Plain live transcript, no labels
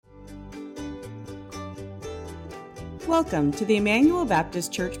Welcome to the Emmanuel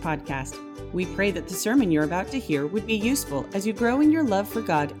Baptist Church podcast. We pray that the sermon you're about to hear would be useful as you grow in your love for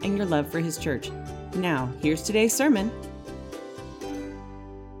God and your love for His church. Now, here's today's sermon.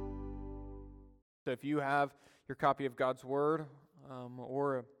 So if you have your copy of God's Word,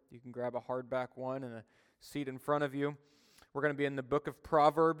 or you can grab a hardback one and a seat in front of you, we're going to be in the book of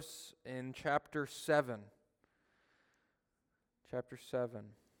Proverbs in chapter 7. Chapter 7.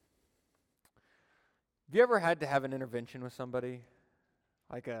 Have you ever had to have an intervention with somebody?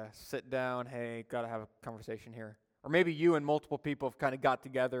 Like a sit down, hey, got to have a conversation here. Or maybe you and multiple people have kind of got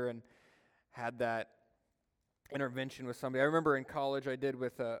together and had that intervention with somebody. I remember in college I did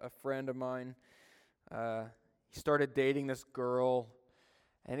with a friend of mine. He started dating this girl,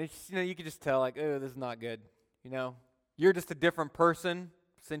 and it's, you could just tell, like, oh, this is not good. You're just a different person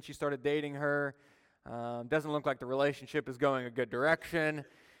since you started dating her. Doesn't look like the relationship is going a good direction.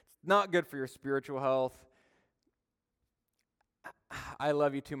 It's not good for your spiritual health. I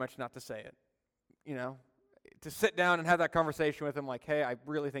love you too much not to say it. To sit down and have that conversation with him, like, hey, I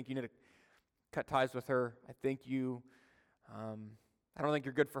really think you need to cut ties with her. I think you, I don't think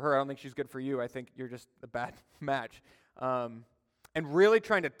you're good for her. I don't think she's good for you. I think you're just a bad match. And really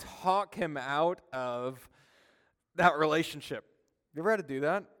trying to talk him out of that relationship. You ever had to do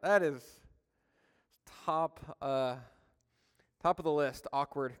that? That is top of the list,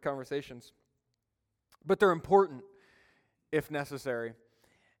 awkward conversations. But they're important if necessary.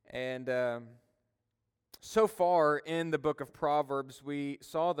 And so far in the book of Proverbs, we've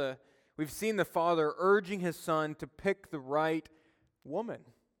seen the father urging his son to pick the right woman.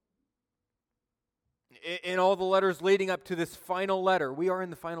 In all the letters leading up to this final letter, we are in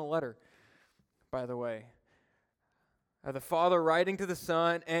the final letter, by the way. The father writing to the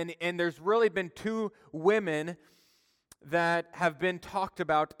son, and there's really been two women that have been talked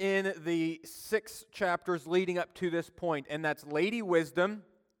about in the 6 chapters leading up to this point, and that's Lady Wisdom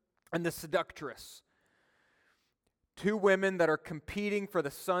and the seductress. Two women that are competing for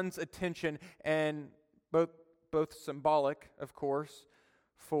the son's attention, and both symbolic, of course,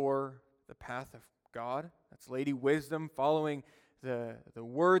 for the path of God. That's Lady Wisdom following the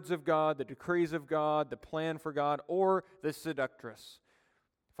words of God, the decrees of God, the plan for God, or the seductress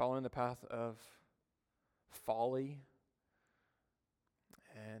following the path of folly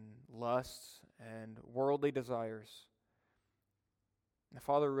and lusts and worldly desires. The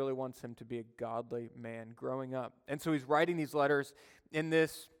father really wants him to be a godly man growing up. And so he's writing these letters in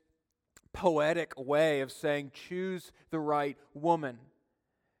this poetic way of saying, choose the right woman.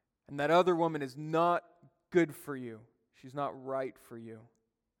 And that other woman is not good for you. She's not right for you.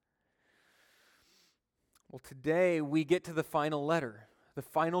 Well, today we get to the final letter, the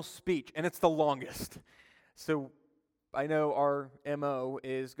final speech, and it's the longest. So I know our MO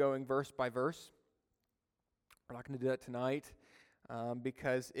is going verse by verse. We're not going to do that tonight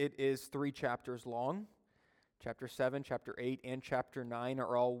because it is 3 chapters long. Chapter 7, chapter 8, and chapter 9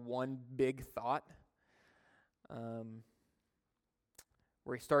 are all one big thought.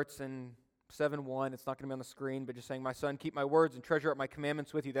 Where he starts in 7:1, it's not going to be on the screen, but just saying, my son, keep my words and treasure up my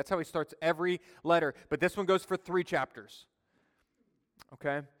commandments with you. That's how he starts every letter. But this one goes for 3 chapters.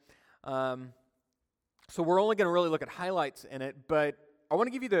 Okay? So we're only going to really look at highlights in it, but I want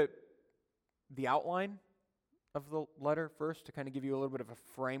to give you the outline of the letter first to kind of give you a little bit of a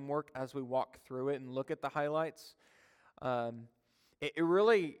framework as we walk through it and look at the highlights. It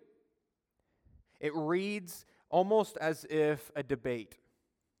reads almost as if a debate.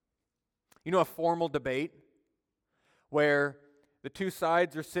 A formal debate where the two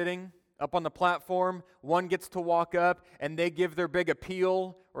sides are sitting up on the platform. One gets to walk up and they give their big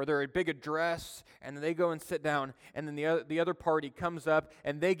appeal or their big address, and then they go and sit down. And then the other party comes up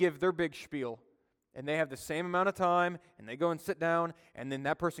and they give their big spiel. And they have the same amount of time, and they go and sit down, and then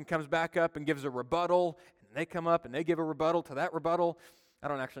that person comes back up and gives a rebuttal, and they come up and they give a rebuttal to that rebuttal. I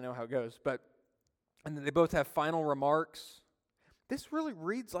don't actually know how it goes, and then they both have final remarks. This really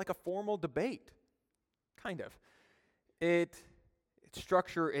reads like a formal debate, kind of. Its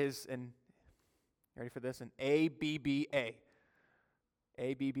structure is ready for this? An ABBA.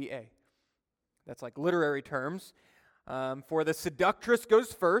 ABBA. That's like literary terms. For the seductress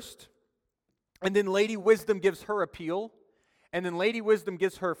goes first, and then Lady Wisdom gives her appeal, and then Lady Wisdom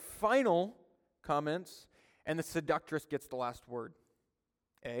gives her final comments, and the seductress gets the last word.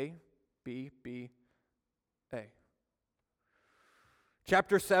 A, B, B, A.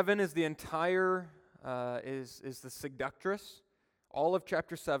 Chapter 7 is the entire, is the seductress. All of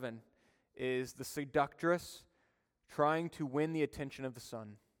chapter 7 is the seductress trying to win the attention of the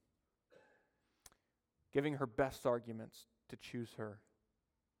son, giving her best arguments to choose her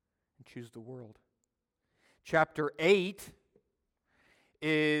and choose the world. Chapter 8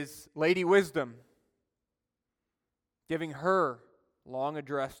 is Lady Wisdom, giving her long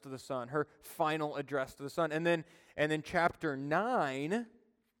address to the Son, her final address to the Son. And then chapter 9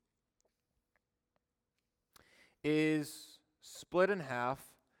 is split in half,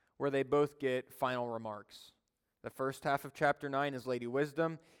 where they both get final remarks. The first half of chapter 9 is Lady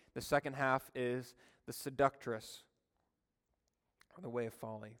Wisdom. The second half is the seductress, or the way of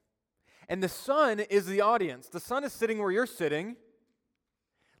folly. And the Son is the audience. The Son is sitting where you're sitting,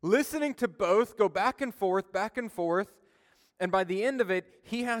 listening to both go back and forth, and by the end of it,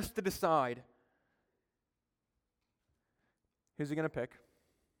 he has to decide. Who's he going to pick?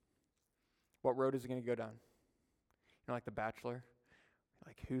 What road is he going to go down? You know, like The Bachelor?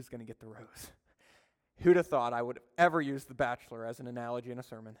 Like, who's going to get the rose? Who'd have thought I would ever use The Bachelor as an analogy in a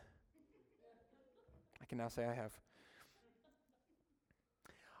sermon? I can now say I have.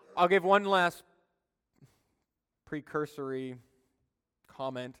 I'll give one last precursory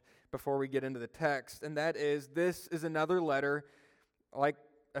comment before we get into the text, and that is, this is another letter, like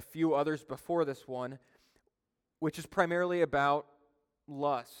a few others before this one, which is primarily about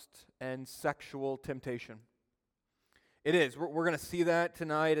lust and sexual temptation. It is. We're going to see that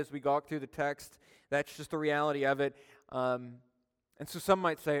tonight as we walk through the text. That's just the reality of it. And so some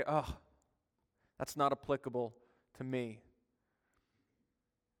might say, oh, that's not applicable to me.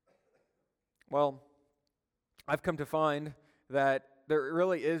 Well, I've come to find that there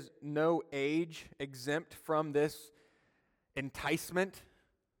really is no age exempt from this enticement,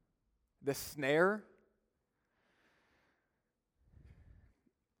 this snare.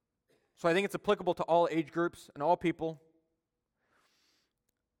 So I think it's applicable to all age groups and all people.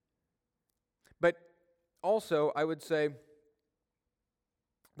 But also, I would say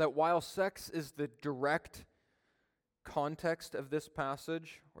that while sex is the direct context of this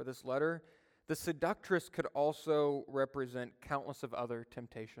passage or this letter, the seductress could also represent countless of other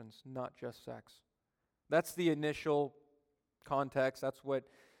temptations, not just sex. That's the initial context. That's what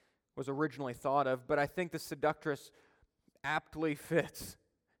was originally thought of. But I think the seductress accurately fits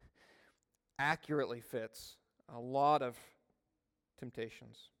a lot of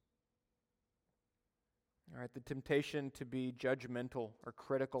temptations. All right, the temptation to be judgmental or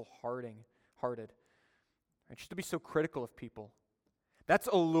critical-hearted, right? Just to be so critical of people. That's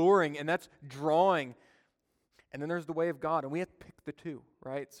alluring and that's drawing. And then there's the way of God, and we have to pick the two,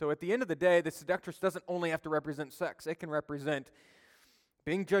 right? So at the end of the day, the seductress doesn't only have to represent sex. It can represent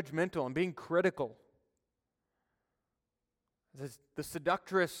being judgmental and being critical. The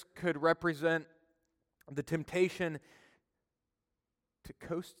seductress could represent the temptation to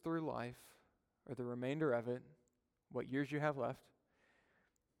coast through life, or the remainder of it, what years you have left,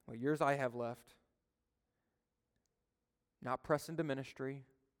 what years I have left, not press into ministry,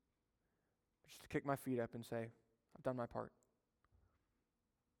 just to kick my feet up and say, I've done my part.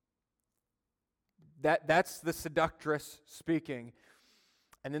 That's the seductress speaking.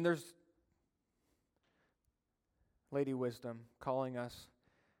 And then there's Lady Wisdom calling us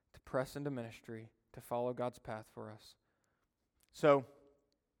to press into ministry, to follow God's path for us. So,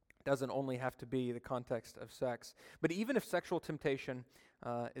 it doesn't only have to be the context of sex. But even if sexual temptation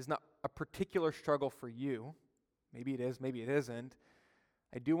is not a particular struggle for you, maybe it is, maybe it isn't,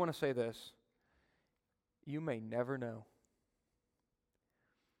 I do want to say this. You may never know.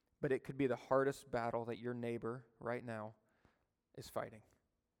 But it could be the hardest battle that your neighbor right now is fighting.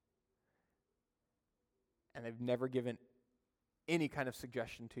 And they've never given any kind of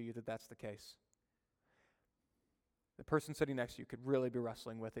suggestion to you that that's the case. The person sitting next to you could really be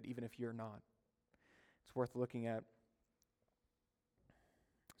wrestling with it, even if you're not. It's worth looking at.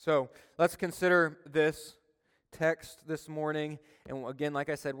 So, let's consider this text this morning. And again, like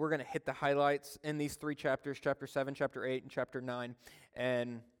I said, we're going to hit the highlights in these three chapters, chapter 7, chapter 8, and chapter 9,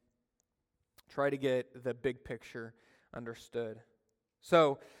 and try to get the big picture understood.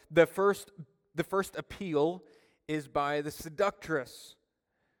 So, the first appeal is by the seductress,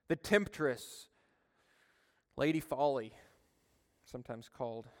 the temptress, Lady Folly, sometimes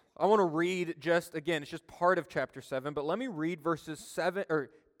called. I want to read it's just part of chapter 7, but let me read verses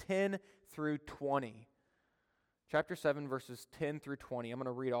 10 through 20. Chapter 7, verses 10 through 20. I'm going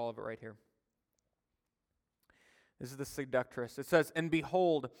to read all of it right here. This is the seductress. It says, "And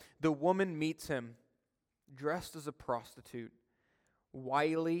behold, the woman meets him, dressed as a prostitute,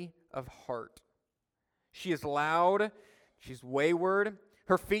 wily of heart. She is loud, she's wayward,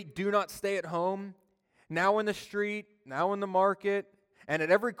 her feet do not stay at home. Now in the street, now in the market, and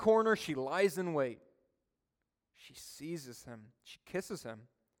at every corner she lies in wait. She seizes him, she kisses him,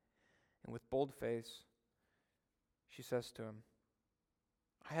 and with bold face she says to him,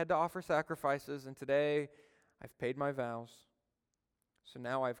 I had to offer sacrifices, and today I've paid my vows. So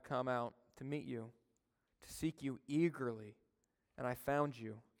now I've come out to meet you, to seek you eagerly, and I found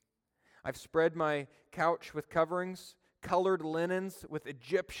you. I've spread my couch with coverings, colored linens with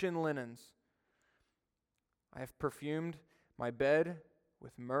Egyptian linens. I have perfumed my bed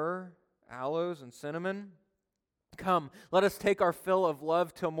with myrrh, aloes, and cinnamon. Come, let us take our fill of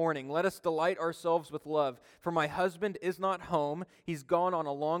love till morning. Let us delight ourselves with love. For my husband is not home. He's gone on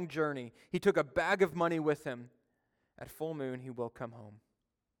a long journey. He took a bag of money with him. At full moon, he will come home.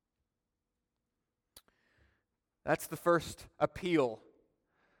 That's the first appeal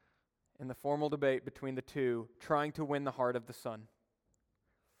in the formal debate between the two, trying to win the heart of the son.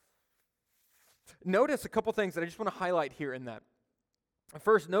 Notice a couple things that I just want to highlight here in that.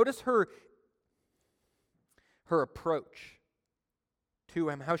 First, notice her approach to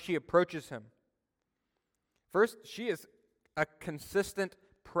him, how she approaches him. First, she is a consistent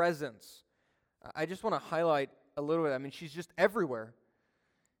presence. I just want to highlight a little bit. I mean, she's just everywhere.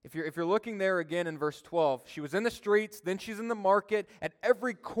 If you're looking there again in verse 12, she was in the streets, then she's in the market. At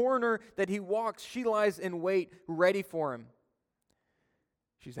every corner that he walks, she lies in wait, ready for him.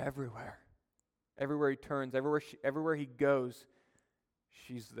 She's everywhere. Everywhere he turns, everywhere he goes,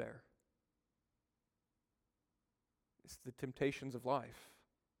 she's there. It's the temptations of life.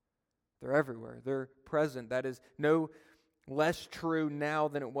 They're everywhere. They're present. That is no less true now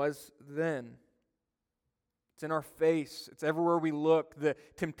than it was then. It's in our face. It's everywhere we look. The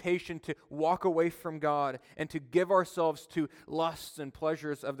temptation to walk away from God and to give ourselves to lusts and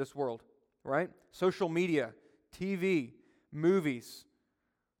pleasures of this world. Right? Social media, TV, movies.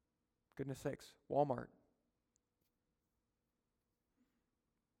 Goodness sakes, Walmart.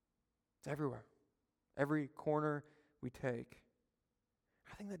 It's everywhere. Every corner we take.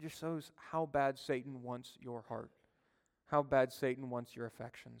 I think that just shows how bad Satan wants your heart. How bad Satan wants your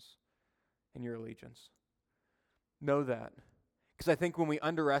affections and your allegiance. Know that. Because I think when we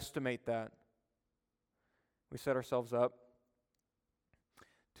underestimate that, we set ourselves up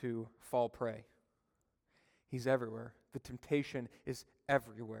to fall prey. He's everywhere. The temptation is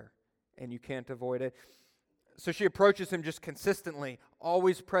everywhere, and you can't avoid it. So she approaches him just consistently,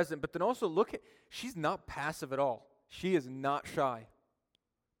 always present. But then also look at, she's not passive at all. She is not shy.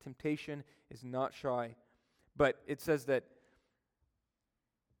 Temptation is not shy. But it says that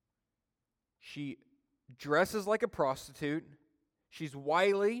she dresses like a prostitute. She's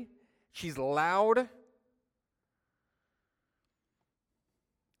wily. She's loud.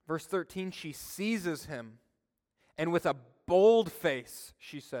 Verse 13, she seizes him. And with a bold face,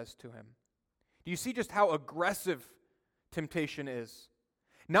 she says to him. Do you see just how aggressive temptation is?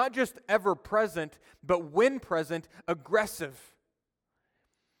 Not just ever present, but when present, aggressive.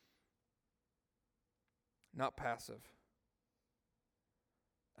 Not passive.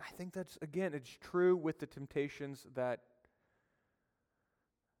 I think that's, again, it's true with the temptations that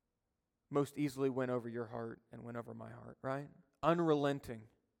most easily win over your heart and win over my heart, right? Unrelenting.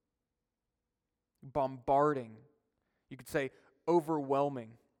 Bombarding. You could say overwhelming.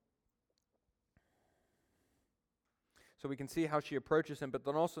 So we can see how she approaches him, but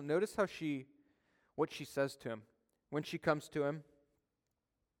then also notice what she says to him. When she comes to him,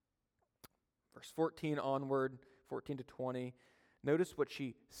 verse 14 onward, 14 to 20, notice what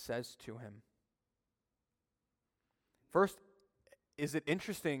she says to him. First, is it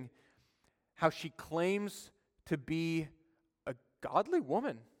interesting how she claims to be a godly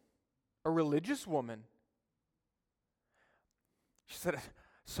woman, a religious woman? She said,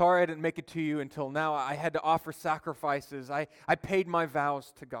 sorry I didn't make it to you until now. I had to offer sacrifices. I paid my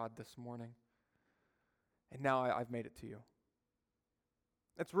vows to God this morning. And now I've made it to you.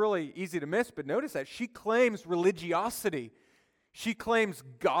 That's really easy to miss, but notice that she claims religiosity. She claims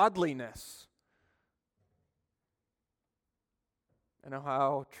godliness. I know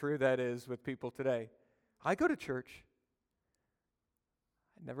how true that is with people today. I go to church.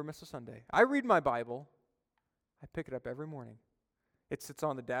 I never miss a Sunday. I read my Bible. I pick it up every morning. It sits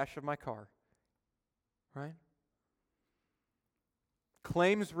on the dash of my car. Right?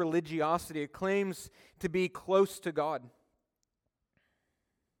 Claims religiosity. It claims to be close to God.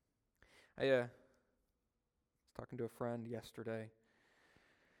 I was talking to a friend yesterday,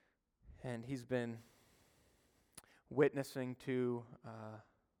 and he's been witnessing to a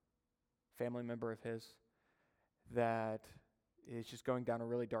family member of his that is just going down a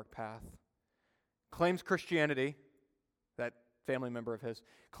really dark path. Claims Christianity, that family member of his,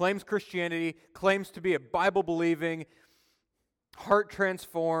 claims Christianity, claims to be a Bible-believing,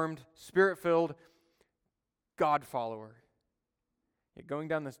 heart-transformed, Spirit-filled God follower. Yet going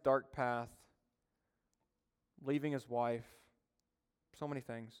down this dark path, leaving his wife, so many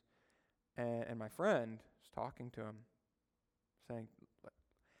things. And my friend was talking to him, saying, do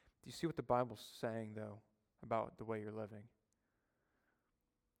you see what the Bible's saying, though, about the way you're living?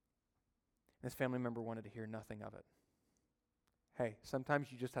 And his family member wanted to hear nothing of it. Hey,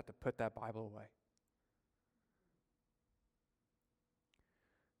 sometimes you just have to put that Bible away.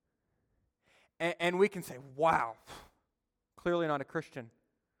 And we can say, wow, clearly not a Christian.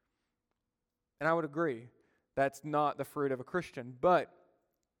 And I would agree, that's not the fruit of a Christian. But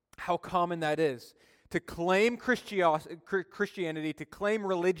how common that is to claim Christianity, to claim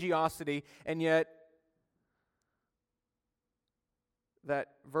religiosity, and yet that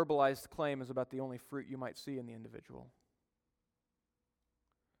verbalized claim is about the only fruit you might see in the individual.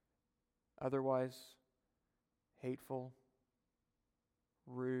 Otherwise, hateful,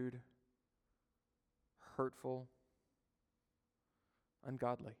 rude, hurtful,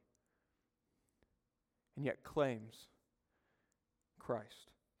 ungodly, and yet claims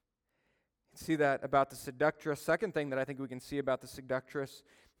Christ. You can see that about the seductress. Second thing that I think we can see about the seductress,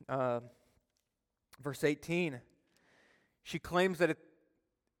 verse 18, she claims that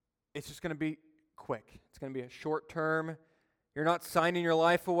it's just going to be quick. It's going to be a short term. You're not signing your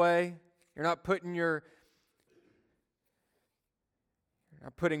life away. You're not putting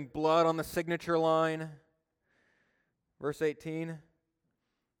blood on the signature line. Verse 18,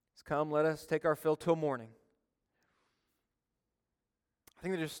 it's come, let us take our fill till morning. I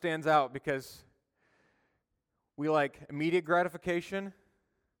think that just stands out because we like immediate gratification,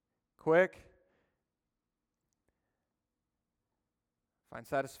 quick, find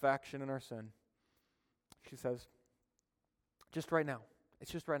satisfaction in our sin. She says, just right now.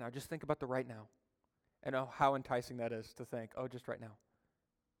 It's just right now. Just think about the right now. And oh, how enticing that is to think, oh, just right now.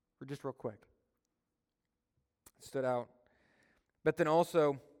 Or just real quick. It stood out. But then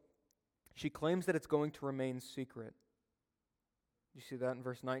also, she claims that it's going to remain secret. You see that in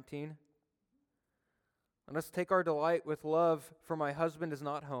verse 19? Let us take our delight with love, for my husband is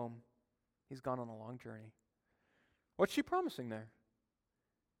not home. He's gone on a long journey. What's she promising there?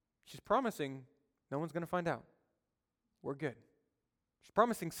 She's promising no one's going to find out. We're good. She's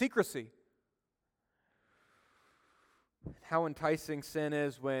promising secrecy. How enticing sin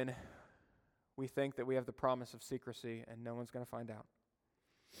is when we think that we have the promise of secrecy and no one's going to find out.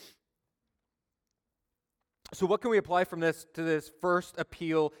 So what can we apply from this to this first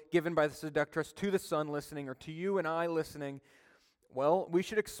appeal given by the seductress to the son listening, or to you and I listening? Well, we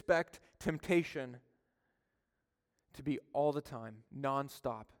should expect temptation to be all the time,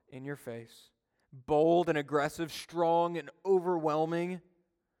 nonstop, in your face, bold and aggressive, strong and overwhelming,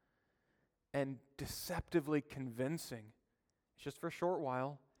 and deceptively convincing. It's just for a short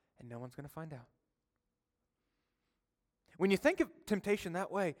while, and no one's going to find out. When you think of temptation that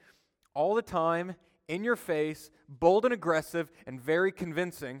way, all the time, in your face, bold and aggressive, and very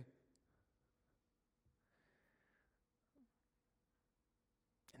convincing,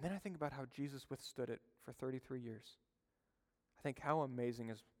 and then I think about how Jesus withstood it for 33 years. I think, how amazing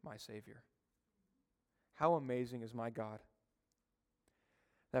is my Savior? How amazing is my God?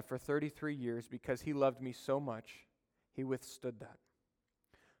 That for 33 years, because He loved me so much, He withstood that.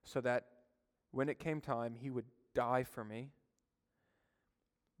 So that when it came time, He would die for me,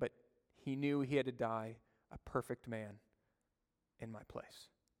 but He knew He had to die a perfect man in my place.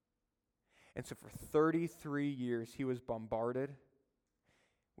 And so for 33 years, He was bombarded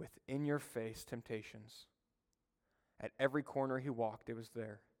with in-your-face temptations. At every corner He walked, it was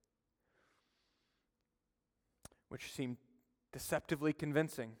there, which seemed deceptively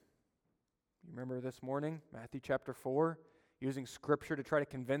convincing. You remember this morning, Matthew chapter 4, using Scripture to try to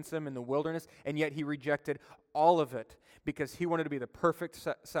convince Him in the wilderness, and yet He rejected all of it because He wanted to be the perfect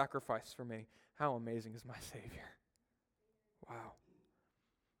sacrifice for me. How amazing is my Savior? Wow.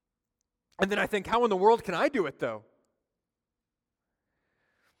 And then I think, how in the world can I do it, though?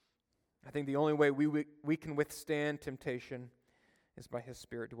 I think the only way we can withstand temptation is by His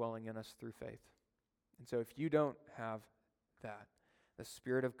Spirit dwelling in us through faith. And so if you don't have that, the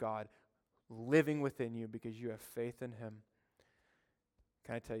Spirit of God living within you because you have faith in Him,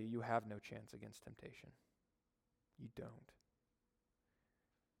 can I tell you, you have no chance against temptation. You don't.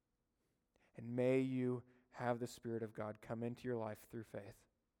 And may you have the Spirit of God come into your life through faith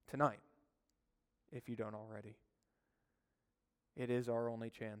tonight, if you don't already. It is our only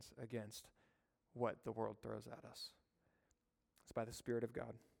chance against what the world throws at us. It's by the Spirit of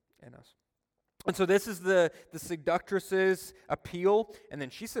God in us. And so this is the seductress's appeal, and then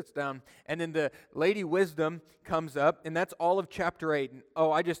she sits down, and then the Lady Wisdom comes up, and that's all of chapter 8. And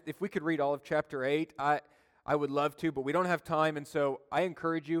if we could read all of chapter 8, I would love to, but we don't have time, and so I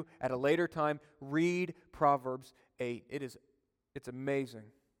encourage you at a later time, read Proverbs 8. It's amazing.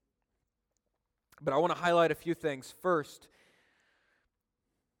 But I want to highlight a few things. First,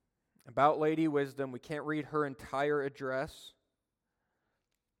 about Lady Wisdom, we can't read her entire address.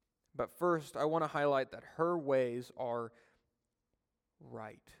 But first, I want to highlight that her ways are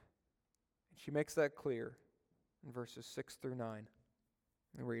right. And she makes that clear in verses 6 through 9.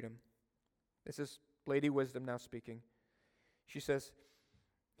 Let me read them. This is Lady Wisdom now speaking. She says,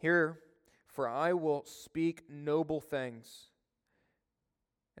 "Hear, for I will speak noble things,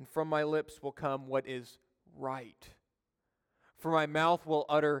 and from my lips will come what is right. For my mouth will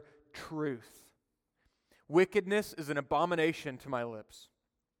utter truth. Wickedness is an abomination to my lips.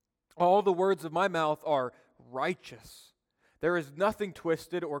 All the words of my mouth are righteous. There is nothing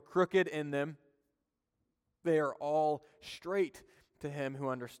twisted or crooked in them. They are all straight to him who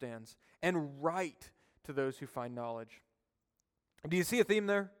understands, and right to those who find knowledge." Do you see a theme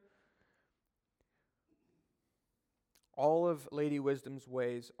there? All of Lady Wisdom's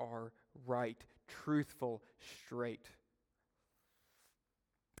ways are right, truthful, straight.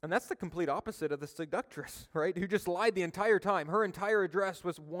 And that's the complete opposite of the seductress, right? Who just lied the entire time. Her entire address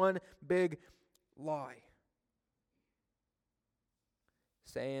was one big lie.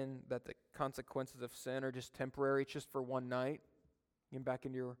 Saying that the consequences of sin are just temporary, it's just for one night. Get back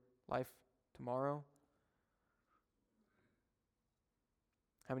into your life tomorrow.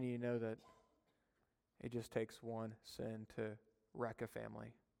 How many of you know that it just takes one sin to wreck a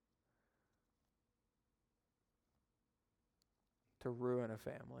family? To ruin a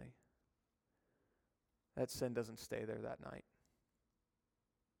family. That sin doesn't stay there that night.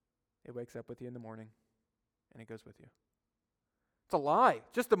 It wakes up with you in the morning, and it goes with you. It's a lie.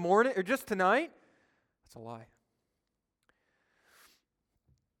 Just the morning, or just tonight? It's a lie.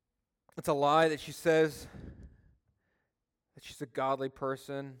 It's a lie that she says that she's a godly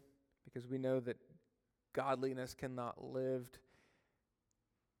person, because we know that godliness cannot live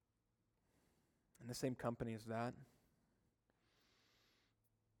in the same company as that.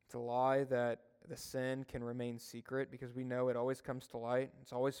 It's a lie that the sin can remain secret, because we know it always comes to light.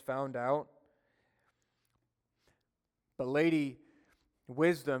 It's always found out. But Lady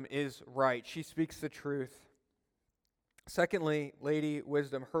Wisdom is right. She speaks the truth. Secondly, Lady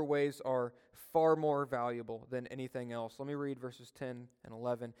Wisdom, her ways are far more valuable than anything else. Let me read verses 10 and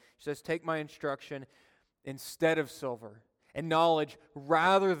 11. She says, "Take my instruction instead of silver, and knowledge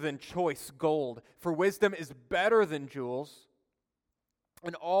rather than choice gold. For wisdom is better than jewels,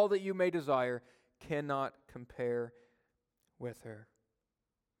 and all that you may desire cannot compare with her."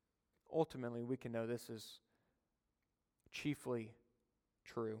 Ultimately, we can know this is chiefly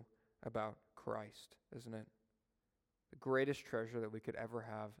true about Christ, isn't it? The greatest treasure that we could ever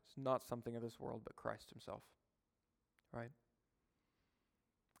have is not something of this world, but Christ himself. Right?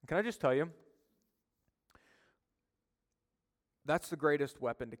 And can I just tell you, that's the greatest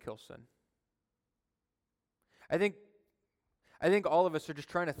weapon to kill sin. I think all of us are just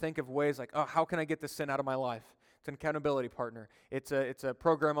trying to think of ways like, oh, how can I get this sin out of my life? It's an accountability partner. It's a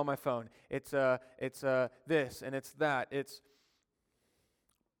program on my phone. It's this and it's that. It's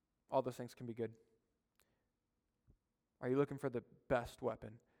all those things can be good. Are you looking for the best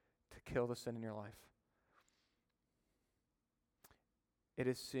weapon to kill the sin in your life? It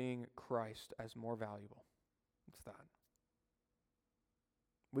is seeing Christ as more valuable. It's that.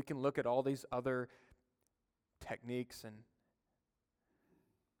 We can look at all these other techniques and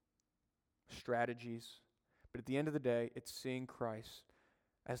strategies, but at the end of the day, it's seeing Christ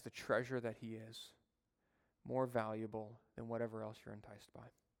as the treasure that he is, more valuable than whatever else you're enticed by.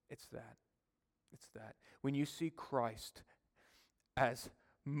 It's that. It's that. When you see Christ as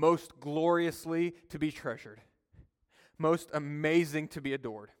most gloriously to be treasured, most amazing to be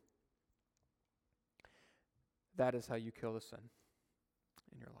adored, that is how you kill the sin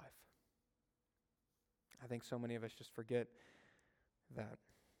in your life. I think so many of us just forget that.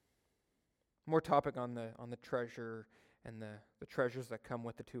 More topic on the treasure and the treasures that come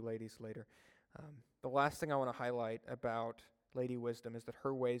with the two ladies later. The last thing I want to highlight about Lady Wisdom is that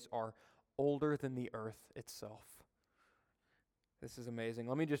her ways are older than the earth itself. This is amazing.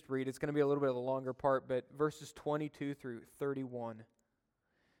 Let me just read. It's going to be a little bit of a longer part, but verses 22 through 31.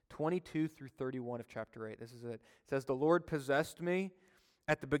 22 through 31 of chapter 8. This is it. It says, "The Lord possessed me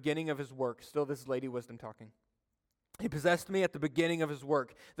at the beginning of his work." Still, this is Lady Wisdom talking. "He possessed me at the beginning of his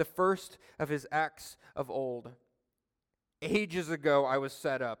work, the first of his acts of old. Ages ago I was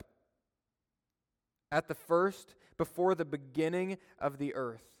set up. At the first, before the beginning of the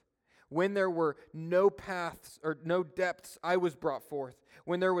earth. When there were no paths or no depths, I was brought forth.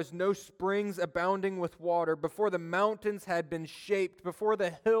 When there was no springs abounding with water, before the mountains had been shaped, before the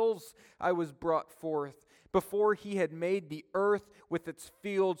hills I was brought forth. before he had made the earth with its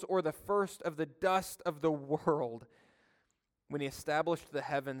fields, or the first of the dust of the world. When he established the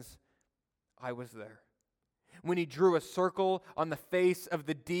heavens, I was there. When he drew a circle on the face of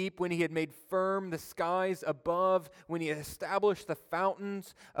the deep, when he had made firm the skies above, when he had established the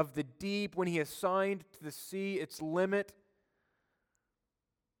fountains of the deep, when he assigned to the sea its limit,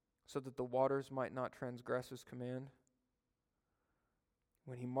 so that the waters might not transgress his command.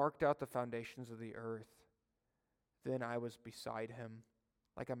 When he marked out the foundations of the earth, then I was beside him,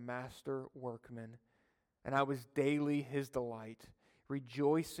 like a master workman, and I was daily his delight,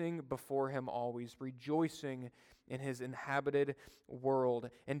 rejoicing before him always, rejoicing in his inhabited world,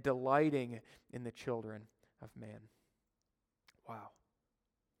 and delighting in the children of man. Wow.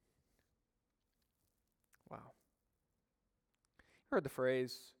 Wow. You heard the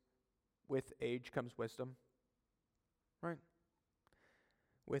phrase, with age comes wisdom, right?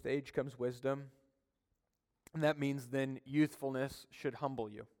 With age comes wisdom. And that means then youthfulness should humble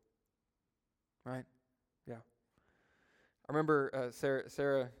you, right? Yeah. I remember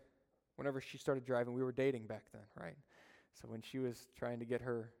Sarah, whenever she started driving, we were dating back then, right? So when she was trying to get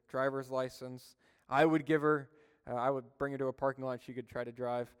her driver's license, I would give her, I would bring her to a parking lot, she could try to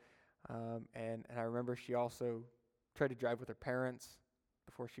drive. And I remember she also tried to drive with her parents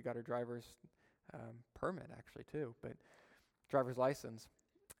before she got her driver's permit, actually, too, but driver's license.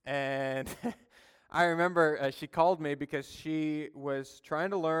 And I remember she called me because she was trying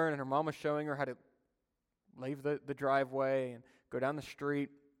to learn, and her mom was showing her how to leave the driveway and go down the street.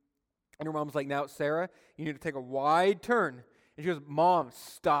 And her mom's like, now, Sarah, you need to take a wide turn. And she goes, Mom,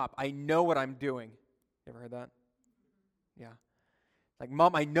 stop. I know what I'm doing. You ever heard that? Yeah. Like,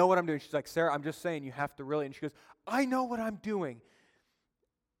 Mom, I know what I'm doing. She's like, Sarah, I'm just saying you have to really. And she goes, I know what I'm doing.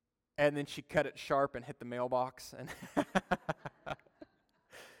 And then she cut it sharp and hit the mailbox. And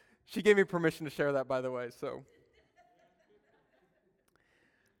she gave me permission to share that, by the way. So,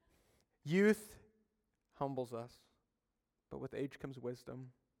 youth humbles us, but with age comes wisdom.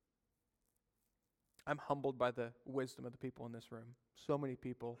 I'm humbled by the wisdom of the people in this room. So many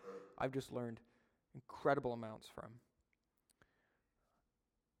people I've just learned incredible amounts from.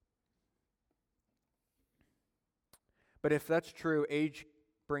 But if that's true, age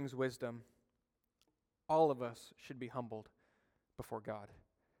brings wisdom. All of us should be humbled before God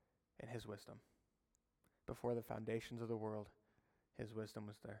and His wisdom. Before the foundations of the world, His wisdom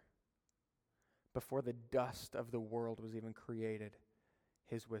was there. Before the dust of the world was even created,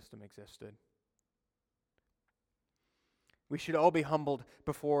 His wisdom existed. We should all be humbled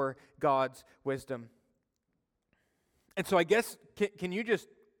before God's wisdom. And so I guess, can you just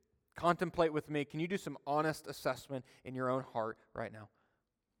contemplate with me? Can you do some honest assessment in your own heart right now?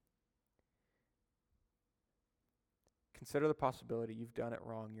 Consider the possibility you've done it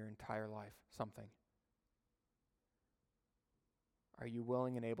wrong your entire life, something. Are you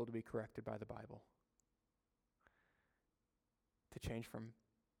willing and able to be corrected by the Bible? To change from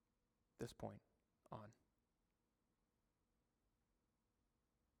this point on?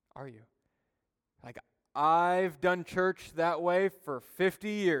 Are you? Like, I've done church that way for 50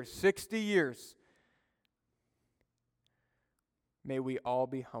 years, 60 years. May we all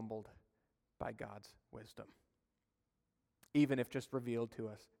be humbled by God's wisdom, even if just revealed to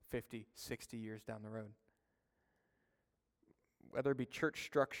us 50, 60 years down the road. Whether it be church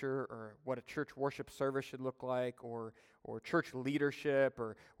structure or what a church worship service should look like, or church leadership,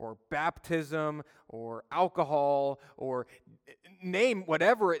 or baptism, or alcohol, or name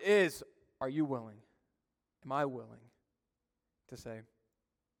whatever it is, are you willing? Am I willing to say,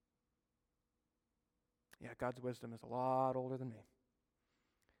 yeah, God's wisdom is a lot older than me.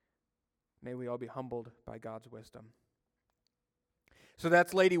 May we all be humbled by God's wisdom. So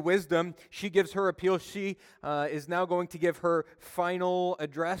that's Lady Wisdom. She gives her appeal. She is now going to give her final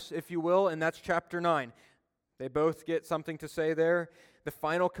address, if you will, and that's chapter 9. They both get something to say there. The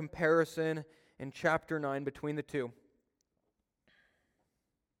final comparison in chapter 9 between the two.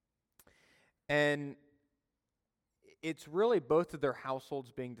 And it's really both of their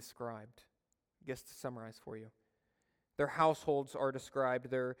households being described. I guess to summarize for you. Their households are described.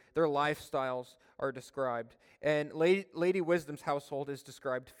 Their lifestyles are described. And Lady Wisdom's household is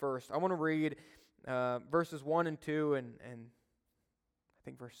described first. I want to read verses 1 and 2 and I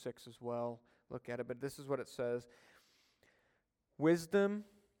think verse 6 as well. Look at it, but this is what it says. Wisdom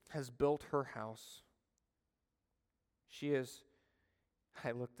has built her house. She has,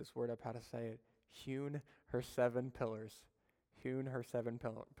 I looked this word up how to say it, hewn her 7 pillars. Hewn her 7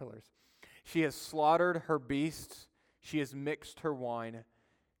 pillars. She has slaughtered her beasts. She has mixed her wine.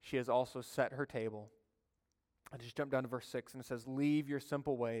 She has also set her table. I just jumped down to verse 6, and it says, leave your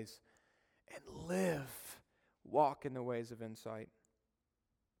simple ways and live Walk in the ways of insight.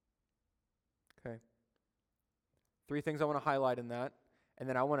 Okay. 3 things I want to highlight in that, and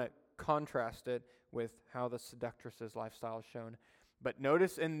then I want to contrast it with how the seductress's lifestyle is shown. But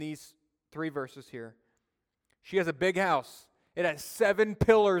notice in these 3 verses here, she has a big house. It has 7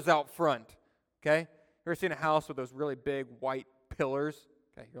 pillars out front. Okay? You ever seen a house with those really big white pillars?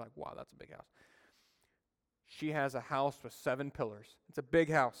 Okay, you're like, wow, that's a big house. She has a house with 7 pillars. It's a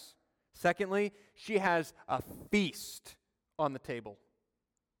big house. Secondly, she has a feast on the table.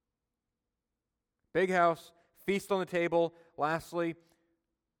 Big house, feast on the table. Lastly,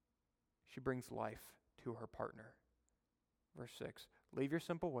 she brings life to her partner. Verse 6, leave your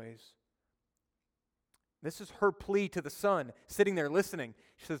simple ways. This is her plea to the son, sitting there listening.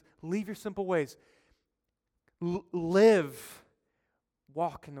 She says, leave your simple ways. Live.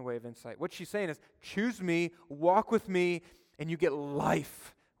 Walk in the way of insight. What she's saying is, choose me, walk with me, and you get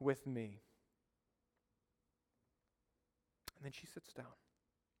life with me. And then she sits down.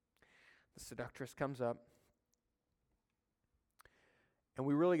 The seductress comes up. And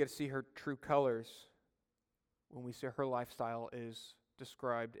we really get to see her true colors when we see her lifestyle is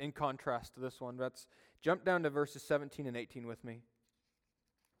described in contrast to this one. Let's jump down to verses 17 and 18 with me.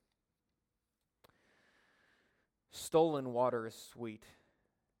 Stolen water is sweet,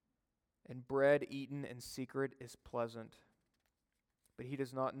 and bread eaten in secret is pleasant. But he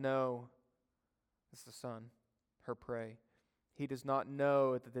does not know, this is the son, her prey. He does not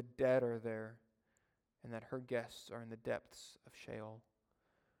know that the dead are there, and that her guests are in the depths of Sheol.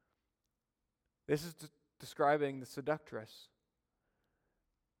 This is describing the seductress.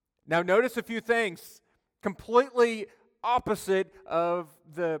 Now notice a few things completely opposite of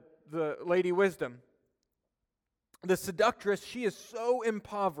the Lady Wisdom. The seductress, she is so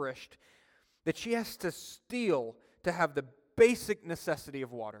impoverished that she has to steal to have the basic necessity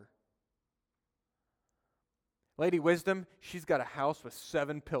of water. Lady Wisdom, she's got a house with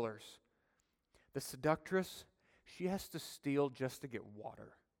 7 pillars. The seductress, she has to steal just to get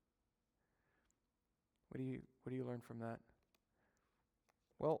water. What do you learn from that?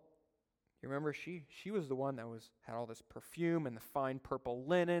 Well, you remember she was the one that had all this perfume and the fine purple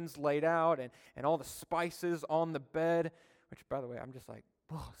linens laid out and all the spices on the bed, which, by the way, I'm just like,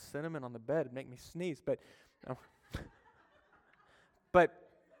 oh, cinnamon on the bed would make me sneeze, but but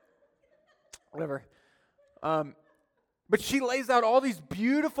whatever. But she lays out all these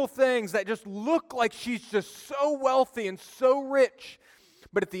beautiful things that just look like she's just so wealthy and so rich.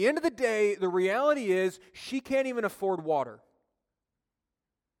 But at the end of the day, the reality is she can't even afford water.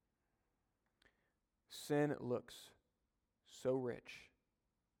 Sin looks so rich,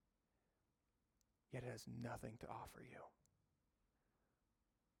 yet it has nothing to offer you.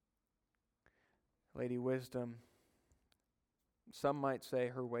 Lady Wisdom, some might say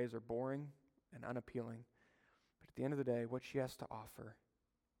her ways are boring and unappealing, but at the end of the day, what she has to offer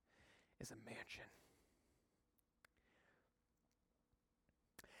is a mansion.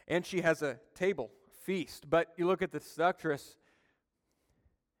 And she has a table, a feast. But you look at the seductress,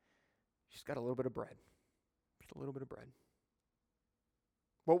 she's got a little bit of bread. Just a little bit of bread.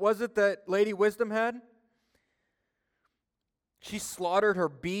 What was it that Lady Wisdom had? She slaughtered her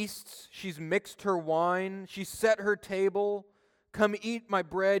beasts. She's mixed her wine. She set her table. Come eat my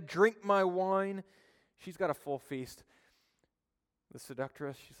bread, drink my wine. She's got a full feast. The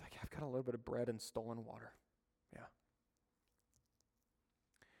seductress, she's like, I've got a little bit of bread and stolen water. Yeah.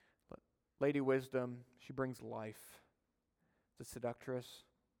 Lady Wisdom, she brings life. The seductress,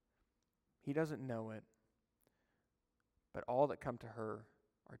 he doesn't know it, but all that come to her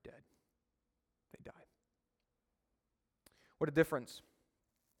are dead. They die. What a difference.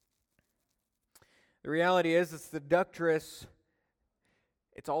 The reality is, the seductress,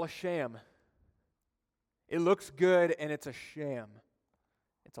 it's all a sham. It looks good, and it's a sham.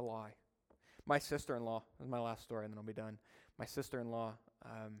 It's a lie. My sister-in-law, this is my last story, and then I'll be done. My sister-in-law,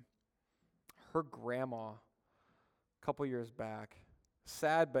 her grandma, a couple years back,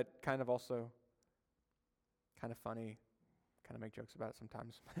 sad but kind of also kind of funny, kind of make jokes about it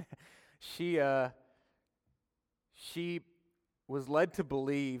sometimes. She was led to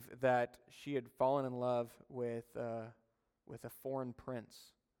believe that she had fallen in love with a foreign prince,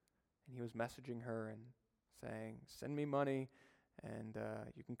 and he was messaging her and saying, "Send me money, and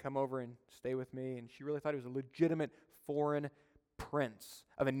you can come over and stay with me." And she really thought he was a legitimate foreign prince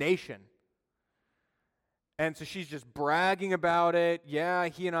of a nation. And so she's just bragging about it. Yeah,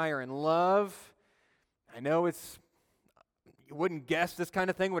 he and I are in love. I know you wouldn't guess this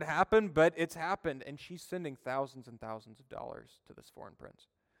kind of thing would happen, but it's happened. And she's sending thousands and thousands of dollars to this foreign prince.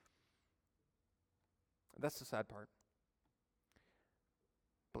 That's the sad part.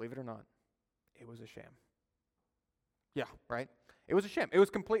 Believe it or not, it was a sham. Yeah, right? It was a sham. It was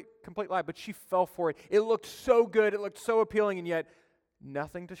complete lie, but she fell for it. It looked so good. It looked so appealing, and yet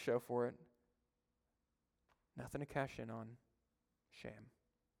nothing to show for it. Nothing to cash in on. Sham.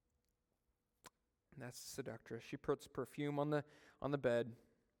 And that's the seductress. She puts perfume on the bed.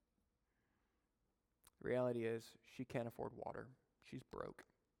 The reality is she can't afford water. She's broke.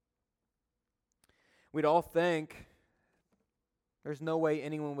 We'd all think there's no way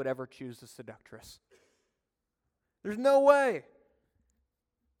anyone would ever choose the seductress. There's no way.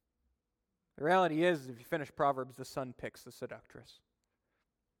 The reality is, if you finish Proverbs, the son picks the seductress.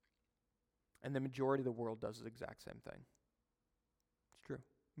 And the majority of the world does the exact same thing. It's true.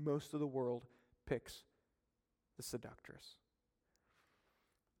 Most of the world picks the seductress.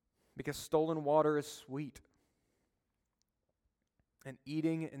 Because stolen water is sweet. And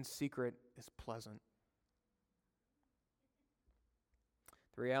eating in secret is pleasant.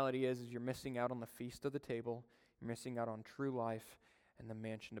 The reality is you're missing out on the feast of the table. You're missing out on true life and the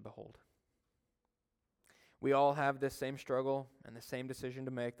mansion to behold. We all have this same struggle and the same decision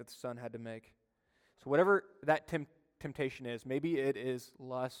to make that the son had to make. So whatever that temptation is, maybe it is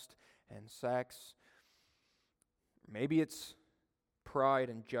lust and sex. Maybe it's pride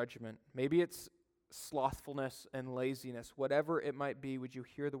and judgment. Maybe it's slothfulness and laziness. Whatever it might be, would you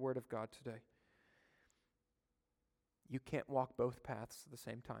hear the word of God today? You can't walk both paths at the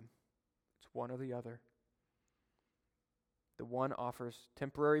same time. It's one or the other. The one offers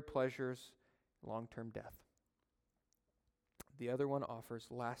temporary pleasures, long-term death. The other one offers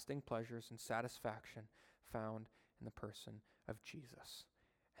lasting pleasures and satisfaction found in the person of Jesus.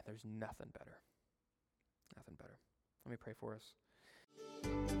 And there's nothing better. Nothing better. Let me pray for us.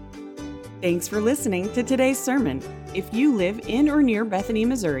 Thanks for listening to today's sermon. If you live in or near Bethany,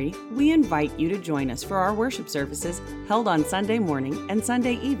 Missouri, we invite you to join us for our worship services held on Sunday morning and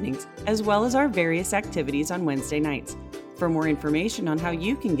Sunday evenings, as well as our various activities on Wednesday nights. For more information on how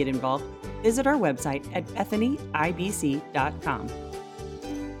you can get involved, visit our website at bethanyibc.com.